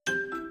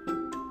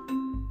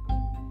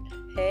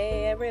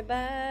Hey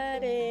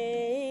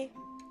everybody!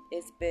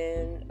 It's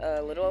been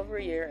a little over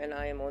a year and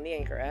I am on the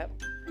Anchor app.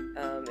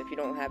 If you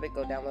don't have it,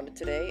 go download it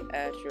today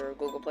at your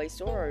Google Play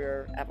Store or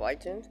your Apple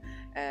iTunes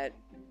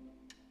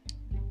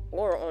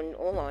or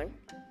online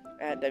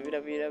at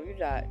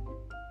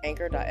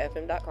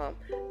www.anchor.fm.com.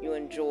 You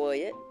enjoy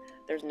it.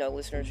 There's no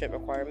listenership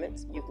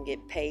requirements. You can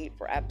get paid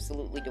for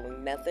absolutely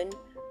doing nothing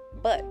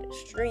but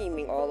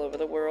streaming all over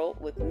the world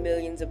with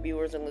millions of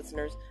viewers and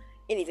listeners.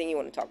 Anything you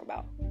want to talk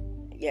about.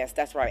 Yes,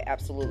 that's right.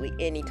 Absolutely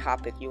any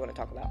topic you want to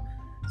talk about.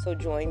 So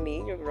join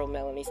me, your girl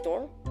Melanie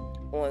Storm,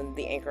 on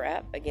the Anchor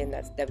app. Again,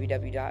 that's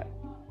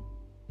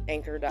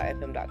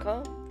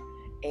www.anchor.fm.com,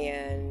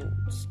 and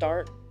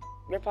start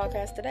your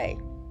podcast today.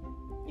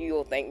 You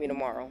will thank me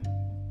tomorrow.